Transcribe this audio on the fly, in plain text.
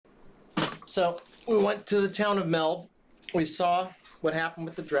So we went to the town of Melv. We saw what happened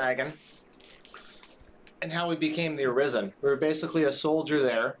with the dragon and how we became the Arisen. We were basically a soldier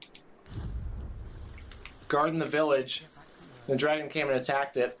there, guarding the village. The dragon came and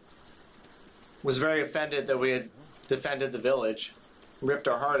attacked it. Was very offended that we had defended the village, ripped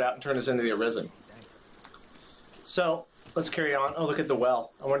our heart out and turned us into the Arisen. So let's carry on. Oh, look at the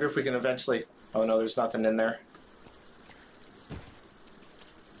well. I wonder if we can eventually... Oh no, there's nothing in there.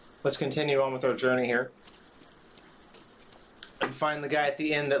 Let's continue on with our journey here. And find the guy at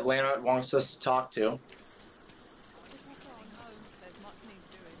the inn that Lennart wants us to talk to.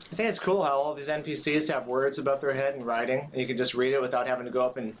 I think it's cool how all these NPCs have words above their head in writing, and you can just read it without having to go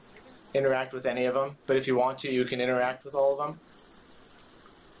up and interact with any of them. But if you want to, you can interact with all of them.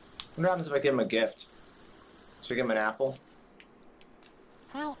 What happens if I give him a gift? Should I give him an apple?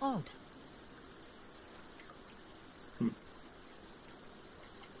 How odd.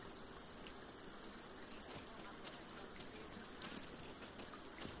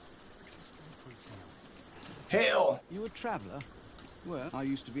 Hail! You a traveller? Well, I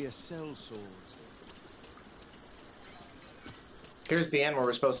used to be a sellsword. Here's the inn where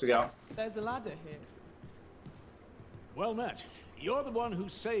we're supposed to go. There's a ladder here. Well met. You're the one who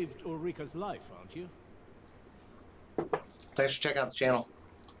saved Ulrika's life, aren't you? Thanks for checking out the channel.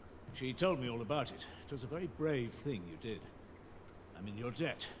 She told me all about it. It was a very brave thing you did. I'm in your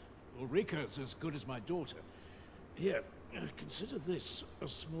debt. Ulrika's as good as my daughter. Here, consider this a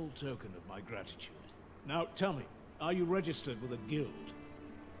small token of my gratitude. Now, tell me, are you registered with a guild?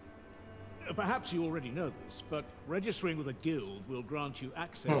 Perhaps you already know this, but registering with a guild will grant you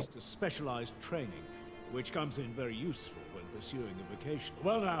access to specialized training, which comes in very useful when pursuing a vocation.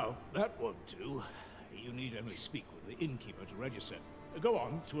 Well now, that won't do. You need only speak with the innkeeper to register. Go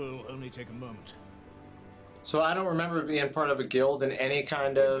on, it will only take a moment. So I don't remember being part of a guild in any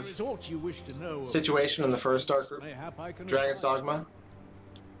kind of situation in the first Dragon's Dogma.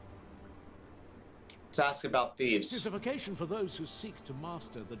 Let's ask about thieves. It's a vocation for those who seek to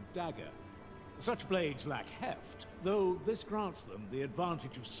master the dagger. Such blades lack heft, though this grants them the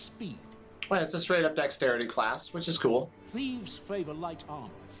advantage of speed. Well, it's a straight-up dexterity class, which is cool. Thieves favor light armor,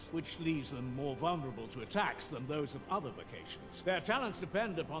 which leaves them more vulnerable to attacks than those of other vocations. Their talents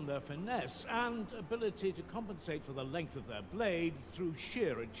depend upon their finesse and ability to compensate for the length of their blade through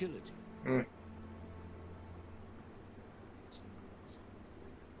sheer agility.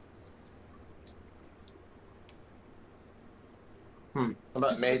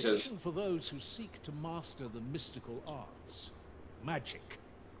 About mages? For those who seek to master the mystical arts. Magic.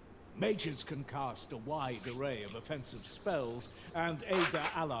 Mages can cast a wide array of offensive spells and aid their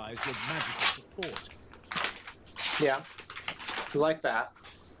allies with magical support. Yeah, I like that.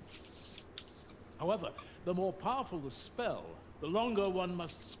 However, the more powerful the spell, the longer one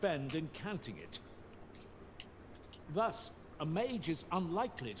must spend in canting it. Thus, a mage is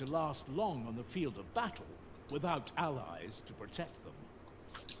unlikely to last long on the field of battle without allies to protect them.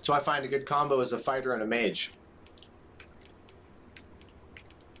 So I find a good combo as a fighter and a mage.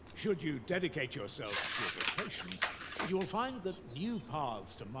 Should you dedicate yourself to a vocation, you will find that new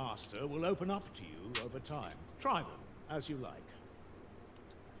paths to master will open up to you over time. Try them as you like.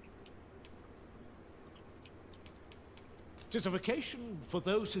 It is a vocation for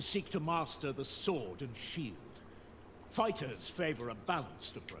those who seek to master the sword and shield. Fighters favor a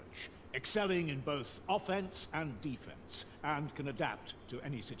balanced approach, excelling in both offense and defense, and can adapt to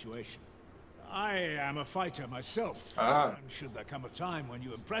any situation. I am a fighter myself, and should there come a time when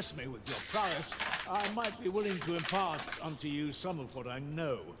you impress me with your prowess, I might be willing to impart unto you some of what I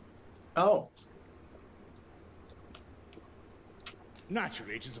know. Oh.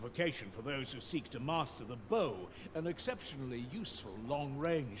 Naturally, it is a vocation for those who seek to master the bow, an exceptionally useful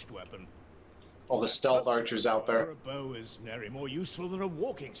long-ranged weapon. All the stealth archers out there. A bow is nary more useful than a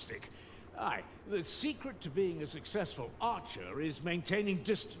walking stick. Aye, the secret to being a successful archer is maintaining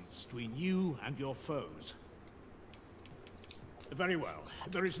distance between you and your foes. Very well.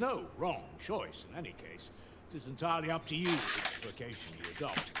 There is no wrong choice in any case. It is entirely up to you which vocation you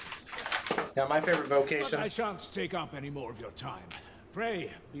adopt. Yeah, my favorite vocation. But I shan't take up any more of your time. Pray,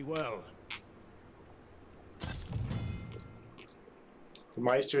 be well. The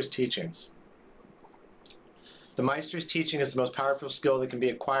Meister's teachings. The Meister's teaching is the most powerful skill that can be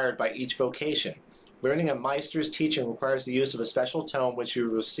acquired by each vocation. Learning a Meister's teaching requires the use of a special tome which you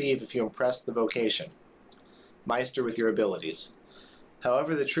receive if you impress the vocation. Meister with your abilities.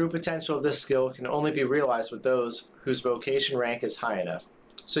 However, the true potential of this skill can only be realized with those whose vocation rank is high enough.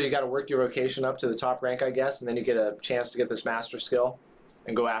 So you got to work your vocation up to the top rank, I guess, and then you get a chance to get this master skill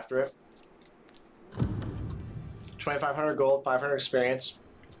and go after it. 2,500 gold, 500 experience.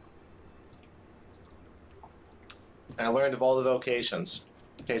 And I learned of all the vocations.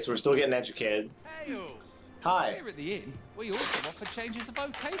 Okay, so we're still getting educated. Hey-o. Hi. Here at the inn, we also offer changes of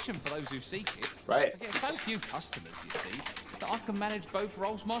vocation for those who seek it. Right. I get so few customers, you see, that I can manage both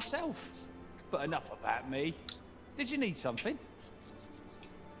roles myself. But enough about me. Did you need something?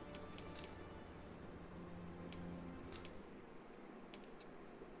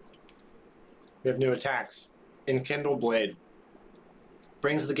 We have new attacks. Enkindle Blade.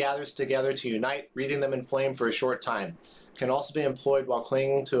 Brings the gatherers together to unite, wreathing them in flame for a short time. Can also be employed while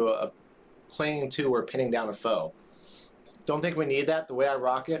clinging to or pinning down a foe. Don't think we need that. The way I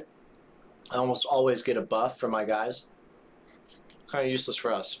rock it, I almost always get a buff from my guys. Kind of useless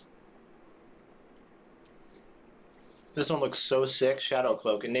for us. This one looks so sick. Shadow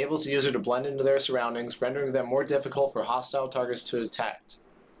Cloak enables the user to blend into their surroundings, rendering them more difficult for hostile targets to attack.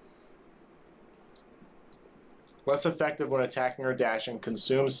 Less effective when attacking or dashing.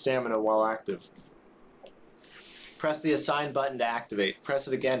 Consumes stamina while active. Press the assign button to activate. Press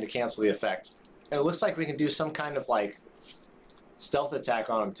it again to cancel the effect. And it looks like we can do some kind of like stealth attack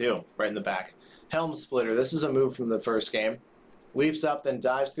on him too, right in the back. Helm Splitter. This is a move from the first game. Leaps up, then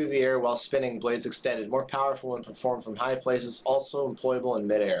dives through the air while spinning, blades extended. More powerful when performed from high places, also employable in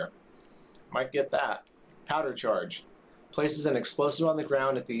midair. Might get that. Powder Charge. Places an explosive on the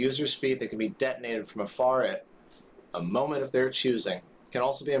ground at the user's feet that can be detonated from afar at a moment of their choosing. Can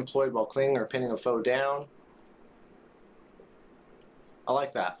also be employed while clinging or pinning a foe down. I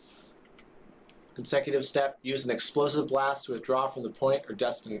like that. Consecutive step. Use an explosive blast to withdraw from the point or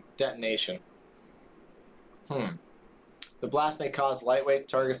detonation. The blast may cause lightweight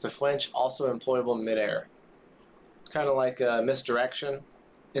targets to flinch, also employable in midair. Kind of like a misdirection.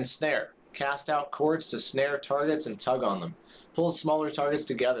 Ensnare. Cast out cords to snare targets and tug on them. Pulls smaller targets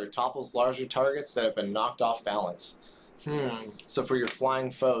together. Topples larger targets that have been knocked off balance. So for your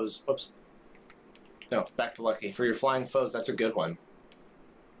flying foes... Whoops. No, back to Lucky. For your flying foes, that's a good one.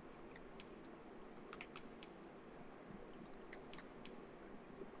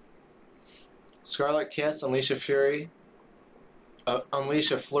 Scarlet Kiss. Unleash a fury... unleash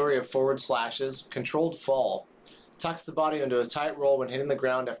a flurry of forward slashes. Controlled fall. Tucks the body into a tight roll when hitting the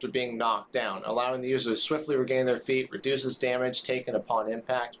ground after being knocked down, allowing the user to swiftly regain their feet. Reduces damage taken upon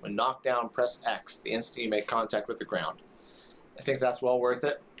impact. When knocked down, press X the instant you make contact with the ground. I think that's well worth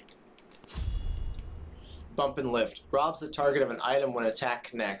it. Bump and Lift. Robs the target of an item when attack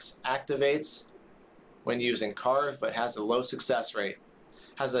connects. Activates when using Carve, but has a low success rate.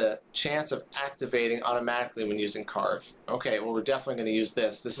 Has a chance of activating automatically when using Carve. Okay, well we're definitely going to use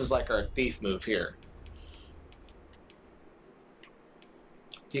this. This is like our thief move here.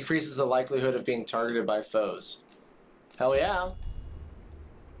 Decreases the likelihood of being targeted by foes. Hell yeah.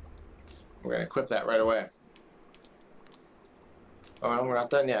 We're going to equip that right away. Oh, no, we're not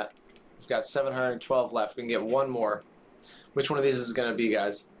done yet. We've got 712 left. We can get one more. Which one of these is it going to be,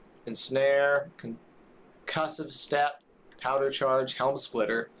 guys? Ensnare, Concussive Step, Powder Charge, Helm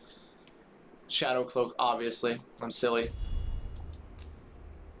Splitter, Shadow Cloak, obviously. I'm silly.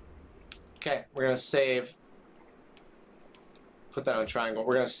 Okay, we're going to save. Put that on triangle.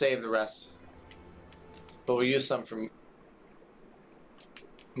 We're going to save the rest. But we'll use some from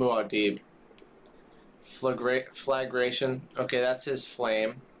Muad'Dib. Flagration. Okay, that's his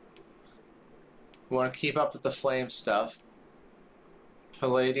flame. We want to keep up with the flame stuff.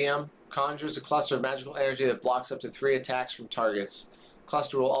 Palladium. Conjures a cluster of magical energy that blocks up to 3 attacks from targets.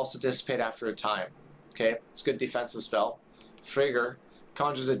 Cluster will also dissipate after a time. Okay, it's a good defensive spell. Frigger.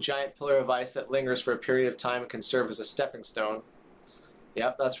 Conjures a giant pillar of ice that lingers for a period of time and can serve as a stepping stone.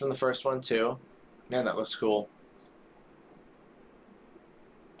 Yep, that's from the first one too. Man, that looks cool.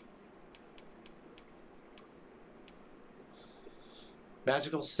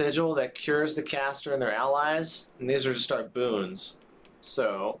 Magical Sigil that cures the caster and their allies. And these are just our boons.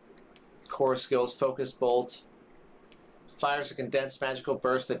 So, core skills, Focus Bolt. Fires a condensed magical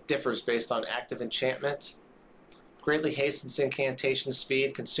burst that differs based on active enchantment. Greatly hastens incantation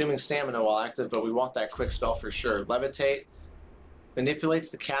speed, consuming stamina while active, but we want that quick spell for sure. Levitate. Manipulates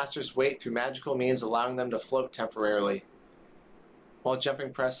the caster's weight through magical means, allowing them to float temporarily. While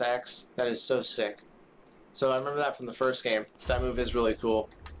jumping, press X. That is so sick. So I remember that from the first game. That move is really cool.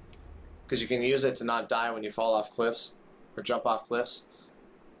 Because you can use it to not die when you fall off cliffs. Or jump off cliffs.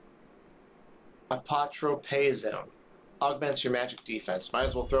 Apotropeism. Augments your magic defense. Might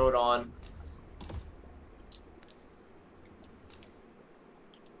as well throw it on.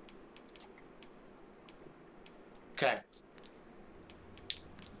 Okay.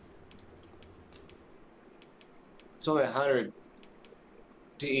 It's only 100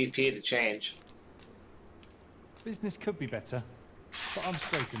 DEP to change. Business could be better, but I'm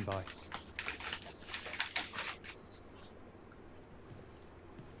scraping by.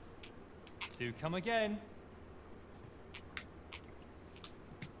 Do come again.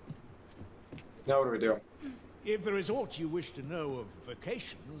 Now what do we do? If there is aught you wish to know of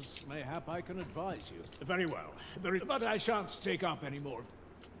vocations, mayhap I can advise you. Very well. But I shan't take up any more.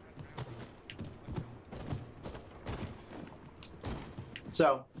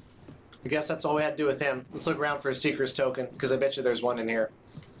 So, I guess that's all we had to do with him. Let's look around for a Seeker's token, because I bet you there's one in here.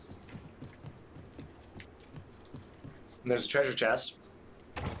 And there's a treasure chest.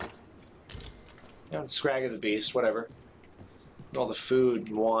 Yeah, Scrag of the Beast, whatever. All the food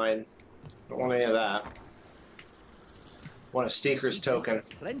and wine. Don't want any of that. Want a Seeker's token.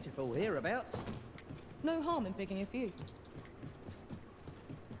 Plentiful hereabouts. No harm in picking a few.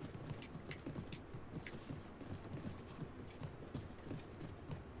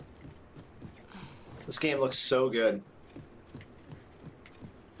 This game looks so good.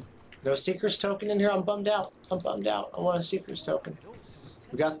 No Seeker's token in here? I'm bummed out. I'm bummed out. I want a Seeker's token.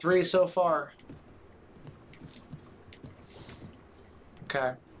 We got 3 so far.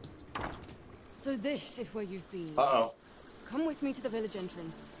 Okay. So this is where you've been. Uh-oh. Come with me to the village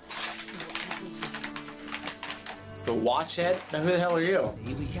entrance. The Watchhead? Now who the hell are you?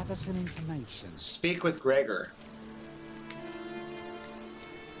 Here we gather some information. Speak with Gregor.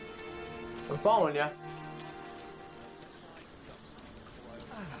 I'm following you.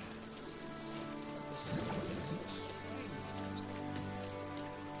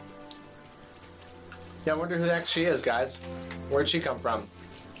 Yeah, I wonder who the heck she is, guys. Where'd she come from?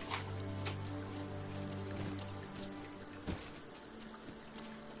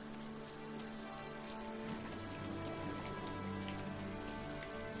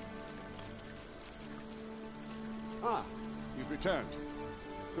 Ah, you've returned.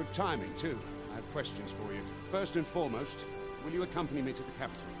 Good timing, too. I have questions for you. First and foremost, will you accompany me to the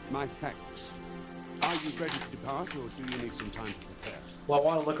capital? My thanks. Are you ready to depart, or do you need some time to prepare? Well, I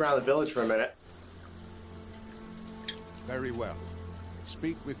want to look around the village for a minute. Very well.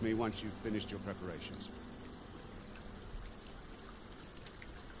 Speak with me once you've finished your preparations.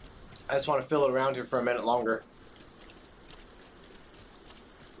 I just want to fill it around here for a minute longer.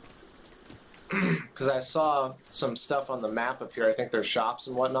 Because I saw some stuff on the map up here. I think there's shops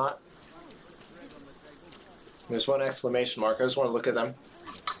and whatnot. There's one exclamation mark. I just want to look at them.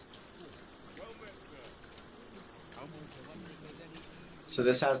 So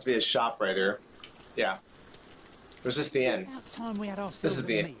this has to be a shop right here. Yeah. Or is this the inn? About time we had This ourselves is a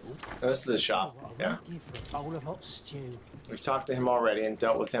the inn. meal. No, this is the shop. Oh, Yeah. I'll give for a bowl of hot stew. We've talked to him already and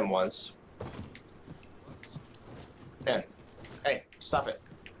dealt with him once. Man. Hey, stop it.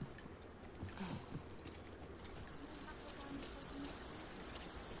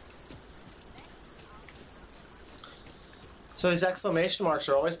 So these exclamation marks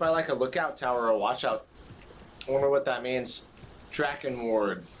are always by like a lookout tower or a watchout. I wonder what that means. Draken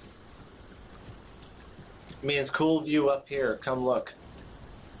Ward. Means cool view up here. Come look.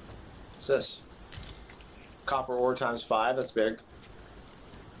 What's this? Copper ore times 5. That's big.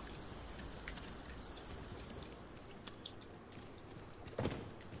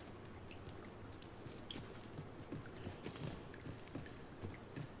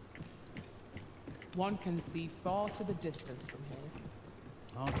 One can see far to the distance from here.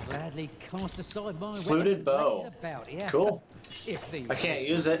 I'd gladly cast aside my Fluted bow. about, yeah. Cool. If the I can't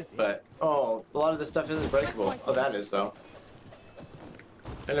use it, but oh, a lot of this stuff isn't breakable. Oh, that is though.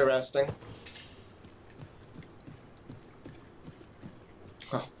 Interesting.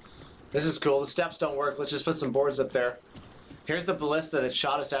 Oh, this is cool. The steps don't work. Let's just put some boards up there. Here's the ballista that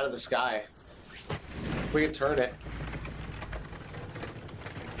shot us out of the sky. We can turn it.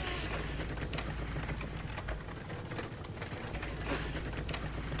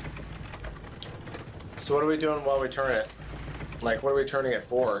 So what are we doing while we turn it? Like, what are we turning it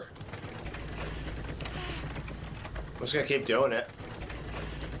for? I'm just gonna keep doing it.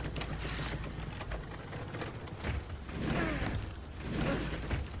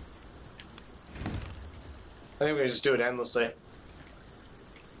 I think we can just do it endlessly.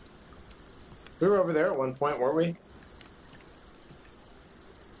 We were over there at one point, weren't we?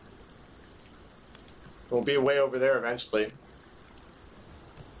 We'll be way over there eventually.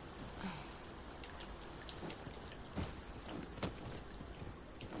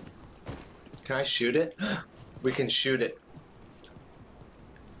 Can I shoot it? We can shoot it.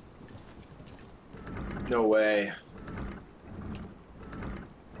 No way.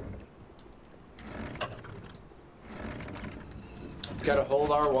 Gotta hold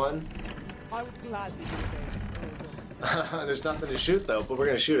R1. I would gladly do that. There's nothing to shoot though, but we're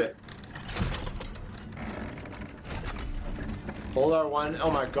gonna shoot it. Hold R1.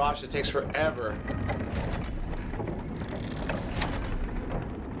 Oh my gosh, it takes forever.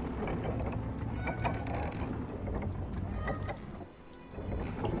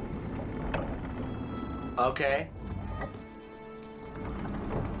 Okay.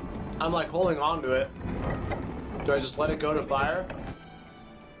 I'm like holding on to it. Do I just let it go to fire?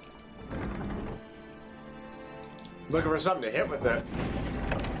 Looking for something to hit with it.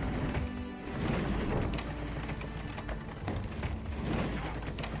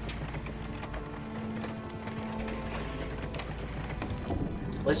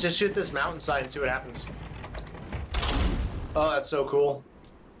 Let's just shoot this mountainside and see what happens. Oh, that's so cool.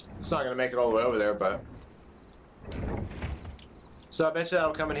 It's not gonna make it all the way over there, but... So I bet you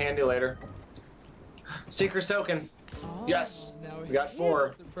that'll come in handy later. Seeker's token. Oh, Yes, now we got here's 4.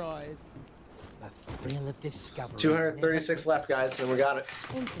 a surprise. The thrill of discovery. 236 left, guys, and we got it.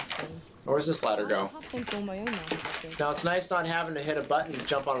 Interesting. Where's this ladder I go? should have to inform my own master of this. Now, it's nice not having to hit a button to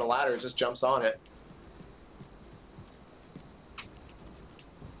jump on a ladder. It just jumps on it.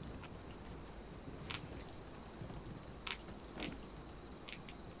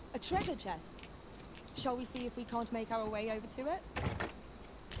 A treasure chest. Shall we see if we can't make our way over to it?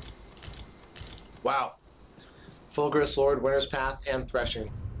 Wow. Fulgurous Lord, Winter's Path, and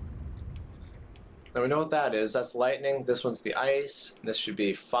Threshing. Now we know what that is. That's lightning. This one's the ice. This should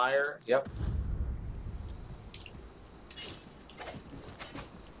be fire. Yep.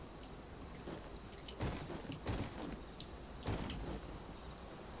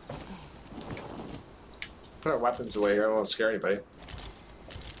 Put our weapons away here. I don't want to scare anybody.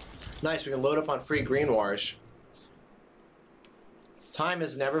 Nice. We can load up on free greenwash. Time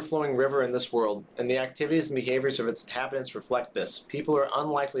is an ever-flowing river in this world, and the activities and behaviors of its inhabitants reflect this. People are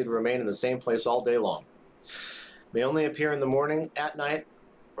unlikely to remain in the same place all day long. May only appear in the morning, at night,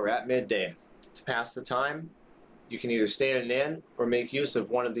 or at midday. To pass the time, you can either stay at an inn or make use of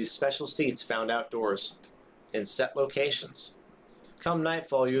one of these special seats found outdoors in set locations. Come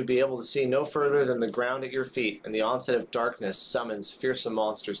nightfall, you would be able to see no further than the ground at your feet, and the onset of darkness summons fearsome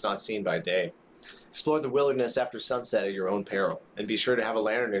monsters not seen by day. Explore the wilderness after sunset at your own peril, and be sure to have a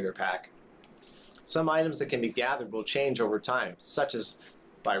lantern in your pack. Some items that can be gathered will change over time, such as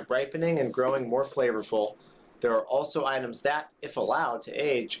by ripening and growing more flavorful. There are also items that, if allowed to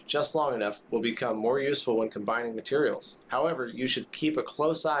age just long enough, will become more useful when combining materials. However, you should keep a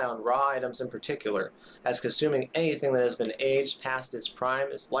close eye on raw items in particular, as consuming anything that has been aged past its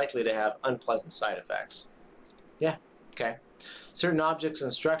prime is likely to have unpleasant side effects. Yeah, okay. Certain objects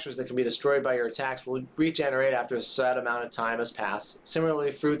and structures that can be destroyed by your attacks will regenerate after a set amount of time has passed. Similarly,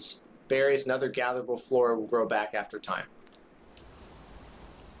 fruits, berries, and other gatherable flora will grow back after time.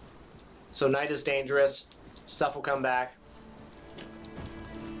 So night is dangerous. Stuff will come back.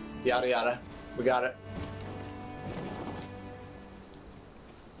 Yada yada. We got it.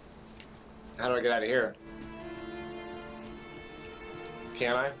 How do I get out of here?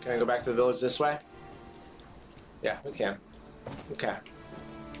 Can I? Can I go back to the village this way? Yeah, we can. Okay.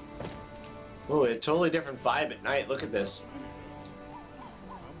 Ooh, a totally different vibe at night. Look at this.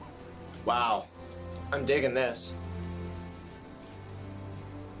 Wow. I'm digging this.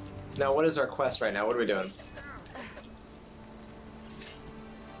 Now, what is our quest right now? What are we doing?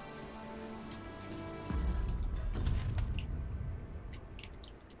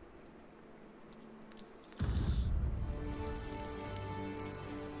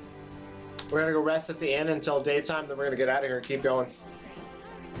 We're gonna go rest at the inn until daytime, then we're gonna get out of here and keep going.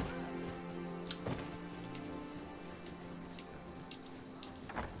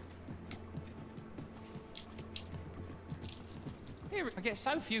 Here, I get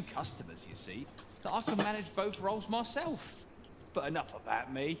so few customers, you see, that I can manage both roles myself. But enough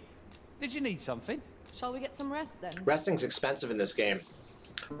about me. Did you need something? Shall we get some rest then? Resting's expensive in this game.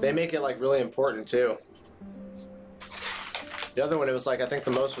 They make it like really important too. The other one, it was like, I think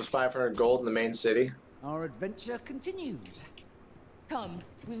the most was 500 gold in the main city. Our adventure continues. Come,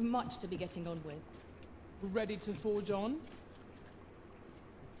 we've much to be getting on with. Ready to forge on?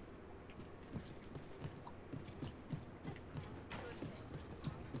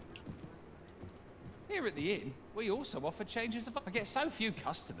 Here at the inn, we also offer changes of... I get so few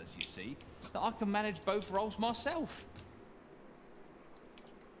customers, you see, that I can manage both roles myself.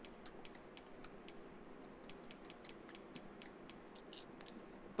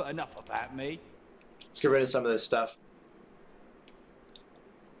 But enough about me. Let's get rid of some of this stuff.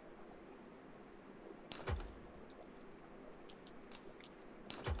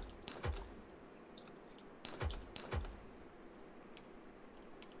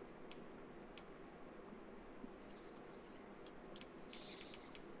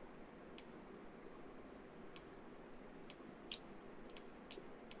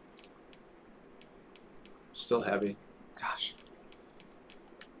 Still heavy. Gosh.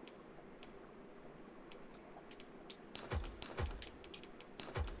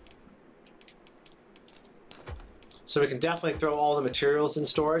 So we can definitely throw all the materials in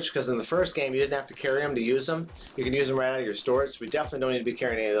storage, because in the first game you didn't have to carry them to use them. You can use them right out of your storage. So we definitely don't need to be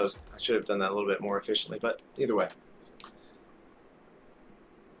carrying any of those. I should have done that a little bit more efficiently, but either way.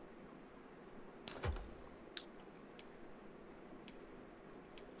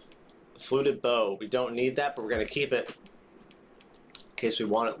 Fluted bow. We don't need that, but we're going to keep it in case we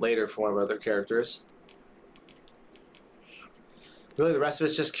want it later for one of our other characters. Really, the rest of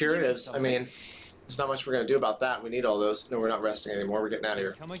it's just curatives. I mean, there's not much we're going to do about that. We need all those. No, we're not resting anymore. We're getting out of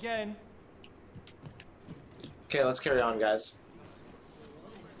here. Come again. Okay, let's carry on, guys.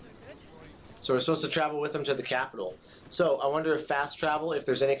 So we're supposed to travel with them to the capital. So I wonder if fast travel, if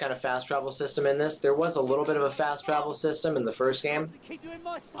there's any kind of fast travel system in this. There was a little bit of a fast travel system in the first game. Keep you in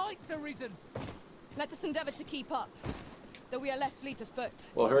my sights, Arisen. Let us endeavor to keep up, though we are less fleet of foot.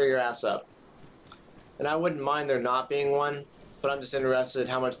 Well, hurry your ass up. And I wouldn't mind there not being one, but I'm just interested in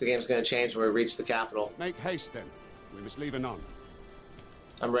how much the game's going to change when we reach the capital. Make haste, then. We must leave anon.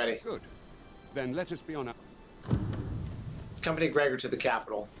 I'm ready. Good. Then let us be on our... Accompany Gregor to the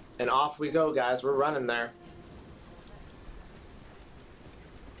capital. And off we go, guys. We're running there.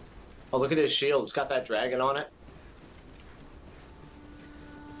 Oh, look at his shield. It's got that dragon on it.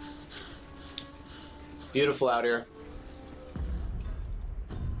 Beautiful out here.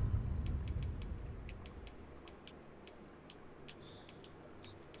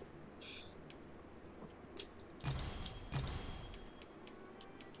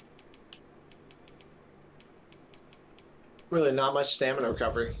 Really not much stamina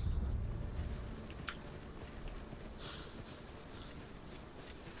recovery.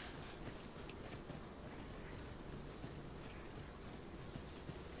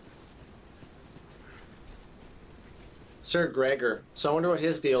 Sir Gregor. So I wonder what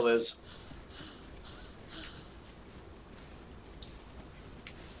his deal is.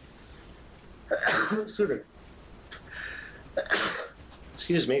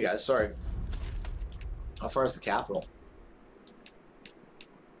 Excuse me, guys. Sorry. How far is the capital?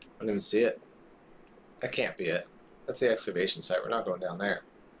 I didn't even see it. That can't be it. That's the excavation site. We're not going down there.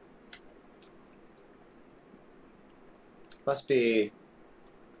 Must be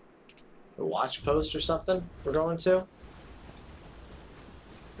the watch post or something we're going to.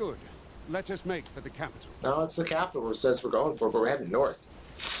 Good. Let us make for the capital. No, it's the capital where it says we're going for, but we're heading north.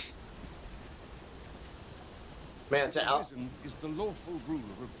 Man, it's out. Prison is the lawful ruler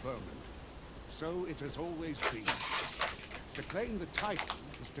of Vermund. So it has always been. To claim the title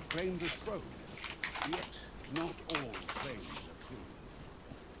is to claim the throne. Yet, not all claims are true.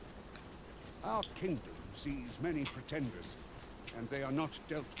 Our kingdom sees many pretenders, and they are not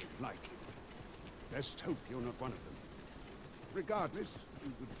dealt with lightly. Best hope you're not one of them. Regardless,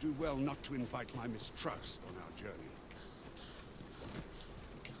 we would do well not to invite my mistrust on our journey.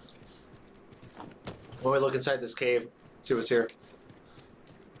 When we look inside this cave, see what's here.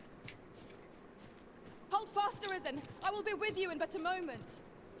 Hold fast, Arisen. I will be with you in but a moment.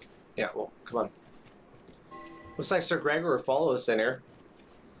 Yeah, well, come on. Looks like Sir Gregor will follow us in here.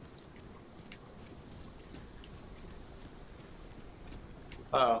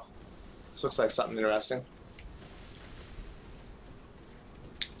 Uh-oh. This looks like something interesting.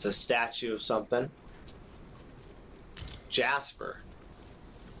 It's a statue of something. Jasper.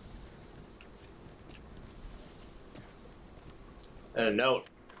 And a note.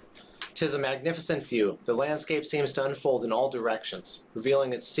 'Tis a magnificent view. The landscape seems to unfold in all directions,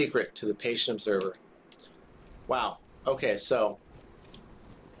 revealing its secret to the patient observer. Wow. Okay, so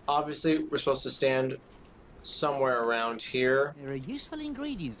obviously we're supposed to stand somewhere around here, There are useful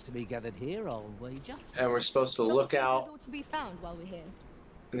ingredients to be gathered here, I'll wager. and we're supposed to look out, ought to be found while we're here.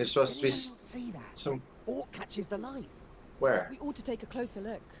 and there's supposed to be Anyone not see that? some... Orc catches the light. Where? We ought to take a closer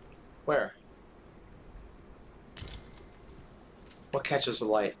look. Where? What catches the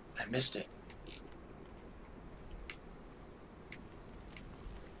light? I missed it.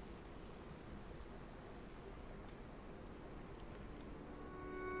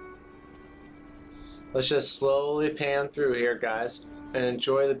 Let's just slowly pan through here, guys, and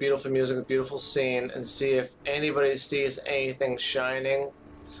enjoy the beautiful music, the beautiful scene, and see if anybody sees anything shining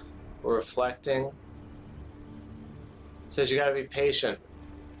or reflecting. It says you gotta be patient.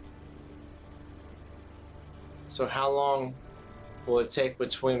 So how long will it take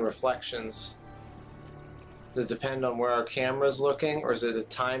between reflections? Does it depend on where our camera's looking, or is it a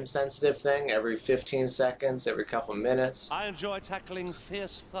time-sensitive thing? Every 15 seconds, every couple minutes? I enjoy tackling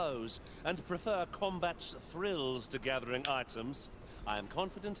fierce foes and prefer combat's thrills to gathering items. I am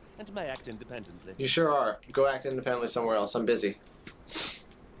confident and may act independently. You sure are. Go act independently somewhere else. I'm busy.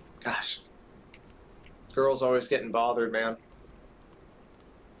 Gosh. Girls always getting bothered, man.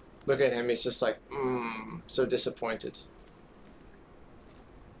 Look at him, he's just like, so disappointed.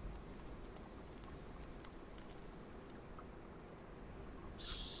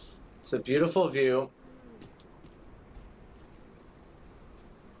 It's a beautiful view.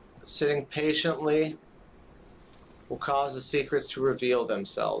 Sitting patiently will cause the secrets to reveal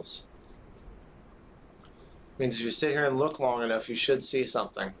themselves. Means if you sit here and look long enough, you should see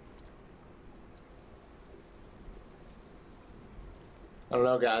something. I don't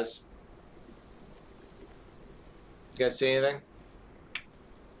know, guys. You guys see anything?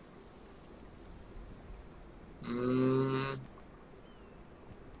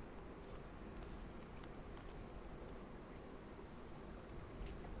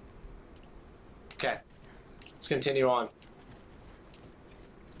 Okay. Let's continue on.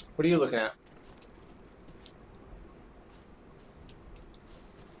 What are you looking at?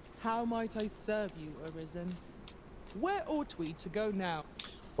 How might I serve you, Arisen? Where ought we to go now?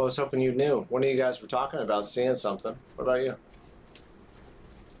 Well, I was hoping you knew. One of you guys were talking about seeing something. What about you?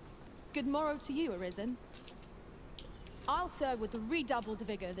 Good morrow to you, Arisen. I'll serve with redoubled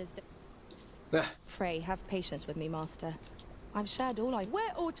vigor this day. Pray, have patience with me, Master. I've shared all I...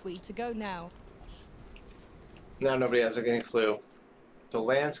 Where ought we to go now? Now nobody has any clue. The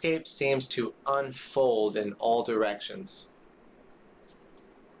landscape seems to unfold in all directions.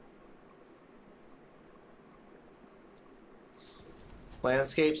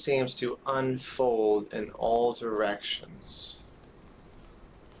 Landscape seems to unfold in all directions.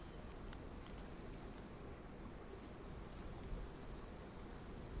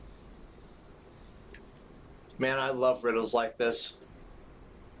 Man, I love riddles like this.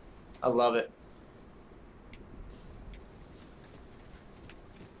 I love it.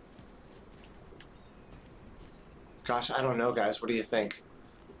 Gosh, I don't know, guys. What do you think?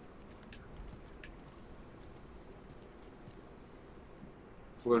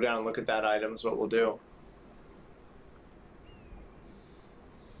 We'll go down and look at that item is what we'll do.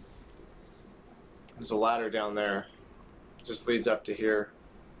 There's a ladder down there. It just leads up to here.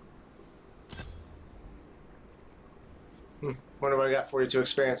 Wonder what I got 42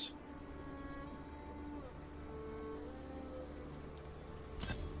 experience.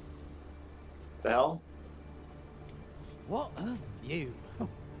 The hell? What a view.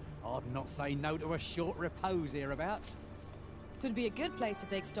 I'd not say no to a short repose hereabouts. Could be a good place to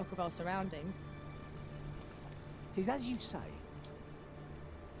take stock of our surroundings. 'Tis as you say.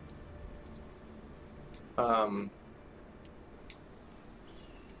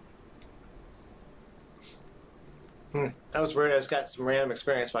 That was weird. I just got some random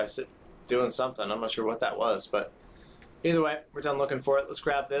experience by doing something. I'm not sure what that was, but either way, we're done looking for it. Let's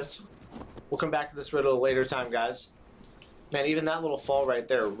grab this. We'll come back to this riddle a later time, guys. Man, even that little fall right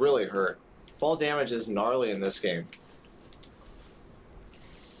there really hurt. Fall damage is gnarly in this game.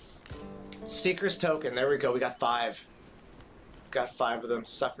 Seeker's Token. There we go. We got 5. Got 5 of them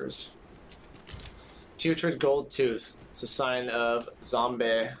suckers. Putrid Gold Tooth. It's a sign of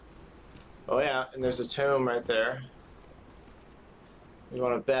zombie. Oh yeah, and there's a tomb right there. You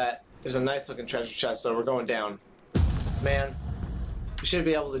want to bet? There's a nice looking treasure chest, so we're going down. Man, you should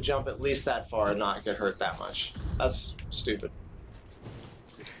be able to jump at least that far and not get hurt that much. That's stupid.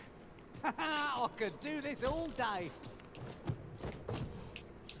 I could do this all day.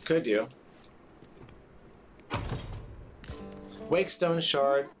 Could you? Wakestone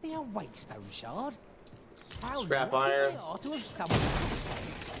Shard. The old Wakestone Shard. Scrap iron. We ought to have stumbled across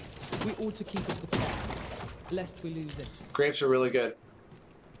it. We ought to keep it with care, lest we lose it. Grapes are really good.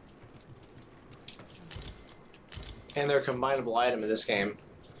 And they're a combinable item in this game.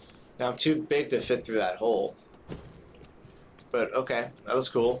 Now I'm too big to fit through that hole. But okay, that was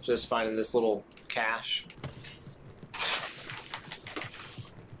cool. Just finding this little cache.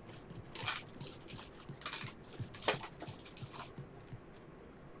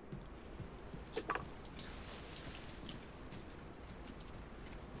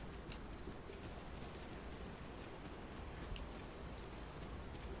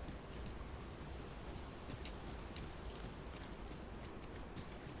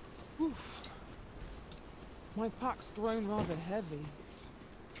 Oof. My pack's grown rather heavy.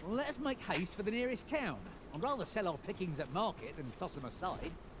 Well, let us make haste for the nearest town. I'd rather sell our pickings at market than toss them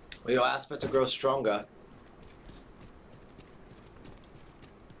aside. Well, your aspect to grow stronger.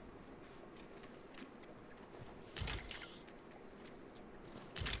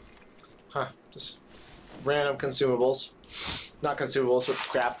 Huh, just random consumables. Not consumables, but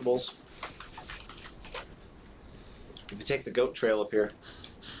craftables. We could take the goat trail up here.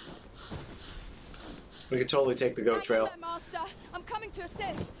 We could totally take the goat trail. Hang in there, Master. I'm coming to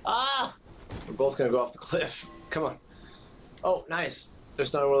assist. Ah! We're both gonna go off the cliff. Come on. Oh, nice.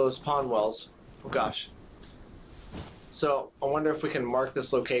 There's not one of those pond wells. Oh gosh. So, I wonder if we can mark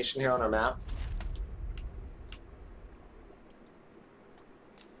this location here on our map.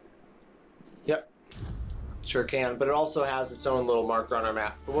 Yep. Sure can, but it also has its own little marker on our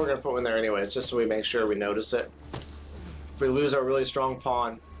map. But we're going to put one there anyways, just so we make sure we notice it. If we lose our really strong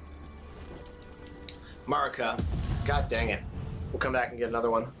pawn, Marika, god dang it. We'll come back and get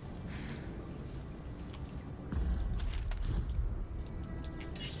another one.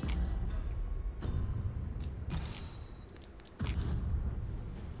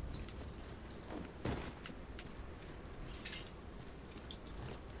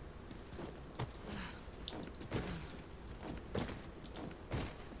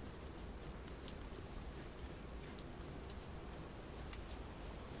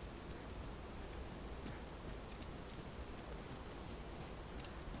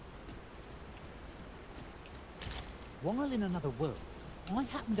 While in another world, I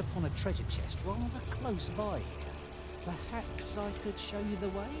happened upon a treasure chest rather close by here. Perhaps I could show you the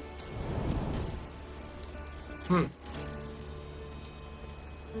way?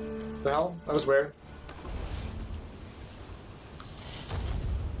 The hell? That was weird.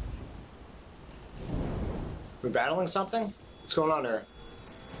 We battling something? What's going on there?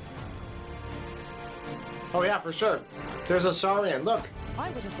 Oh yeah, for sure. There's a Saurian, look! I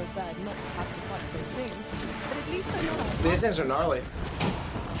would have preferred not to have to fight so soon, but at least I know how. These things are gnarly.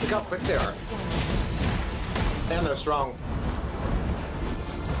 Look how quick they are. And they're strong.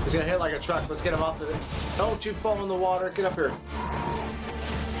 He's gonna hit like a truck. Let's get him off of it. Don't you fall in the water. Get up here.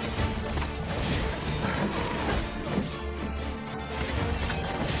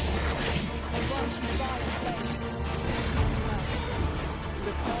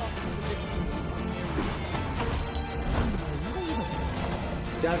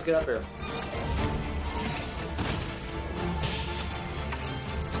 Guys, get up here.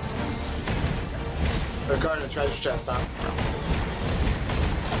 They're guarding the treasure chest, huh?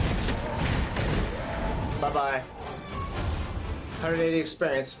 Bye-bye. 180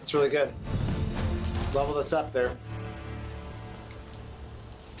 experience. It's really good. Leveled us up there.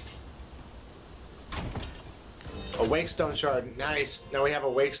 A wakestone shard. Nice. Now we have a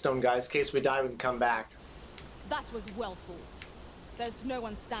wakestone, guys. In case we die, we can come back. That was well fought. There's no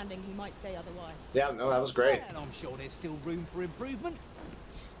one standing who might say otherwise. Yeah, no, that was great. And I'm sure there's still room for improvement.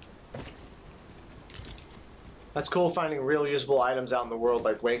 That's cool finding real usable items out in the world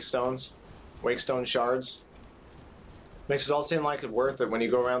like wakestones, wakestone shards. Makes it all seem like it's worth it when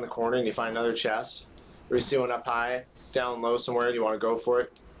you go around the corner and you find another chest. Or you see one up high, down low somewhere, and you want to go for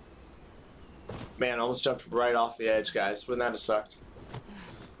it. Man, I almost jumped right off the edge, guys. Wouldn't that have sucked?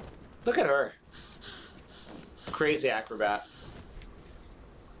 Look at her. Crazy acrobat.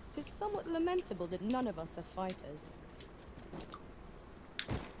 It is somewhat lamentable that none of us are fighters.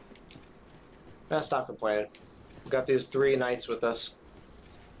 Nah, stop complaining. We've got these 3 knights with us.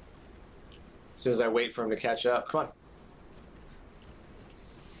 As soon as I wait for him to catch up. Come on.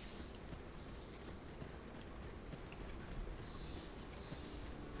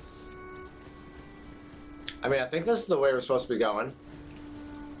 I mean, I think this is the way we're supposed to be going.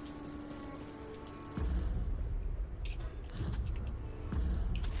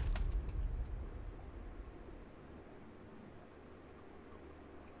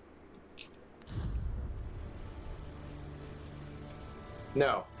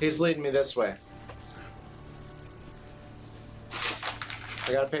 No, he's leading me this way.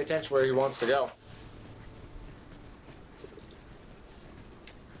 I gotta pay attention where he wants to go.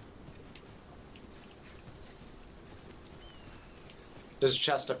 There's a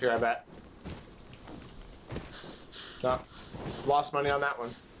chest up here, I bet. No, lost money on that one.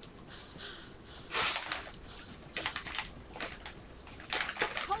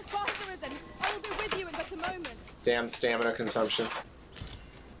 Hold fast, Arisen. I will be with you in but a moment. Damn stamina consumption.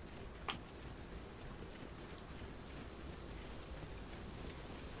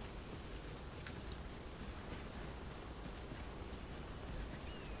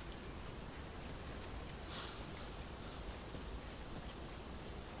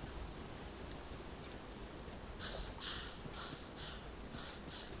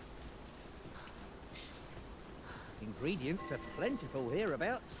 Ingredients are plentiful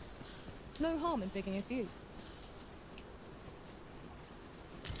hereabouts. No harm in picking a few.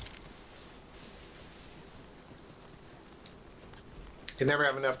 Can never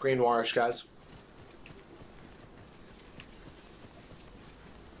have enough green warish, guys.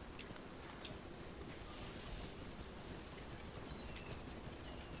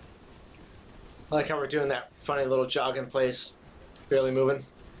 I like how we're doing that funny little jog in place, barely moving.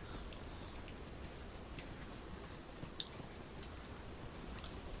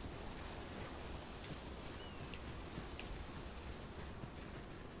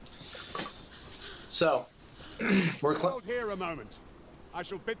 So, we're Hold here a moment. I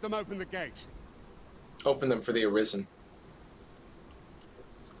shall bid them open the gate. open them for the Arisen.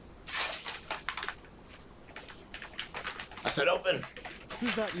 I said open.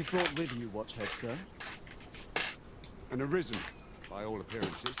 Who's that you've brought with you, Watchhead, sir? An Arisen, by all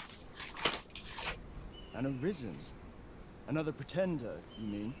appearances. An Arisen? Another pretender, you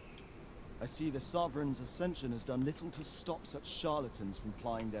mean? I see the Sovereign's ascension has done little to stop such charlatans from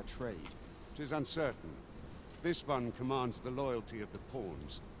plying their trade. 'Tis uncertain. This one commands the loyalty of the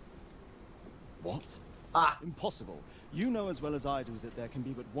pawns. What? Ah, Impossible. You know as well as I do that there can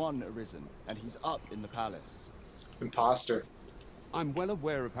be but one Arisen, and he's up in the palace. imposter. I'm well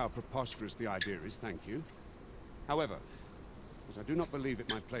aware of how preposterous the idea is, thank you. However, as I do not believe it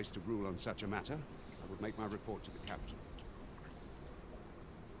my place to rule on such a matter, I would make my report to the captain.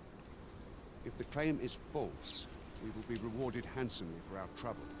 If the claim is false, we will be rewarded handsomely for our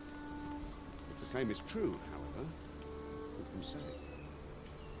trouble. If the claim is true, however, who can say?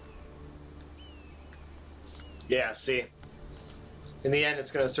 Yeah, see. In the end,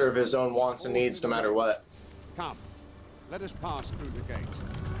 it's going to serve his own wants and needs no matter what. Come, let us pass through the gate.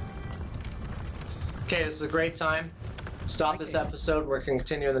 Okay, this is a great time. Stop this episode. We're going to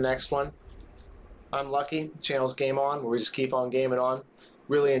continue in the next one. I'm Lucky. The channel's Game On, where we just keep on gaming on.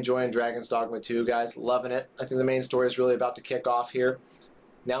 Really enjoying Dragon's Dogma 2, guys. Loving it. I think the main story is really about to kick off here.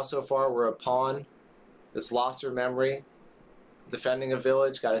 Now, so far, we're a pawn that's lost her memory, defending a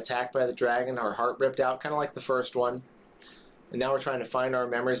village, got attacked by the dragon, our heart ripped out, kind of like the first one. And now we're trying to find our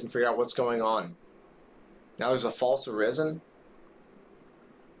memories and figure out what's going on. Now there's a false Arisen.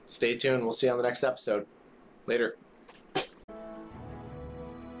 Stay tuned. We'll see you on the next episode. Later.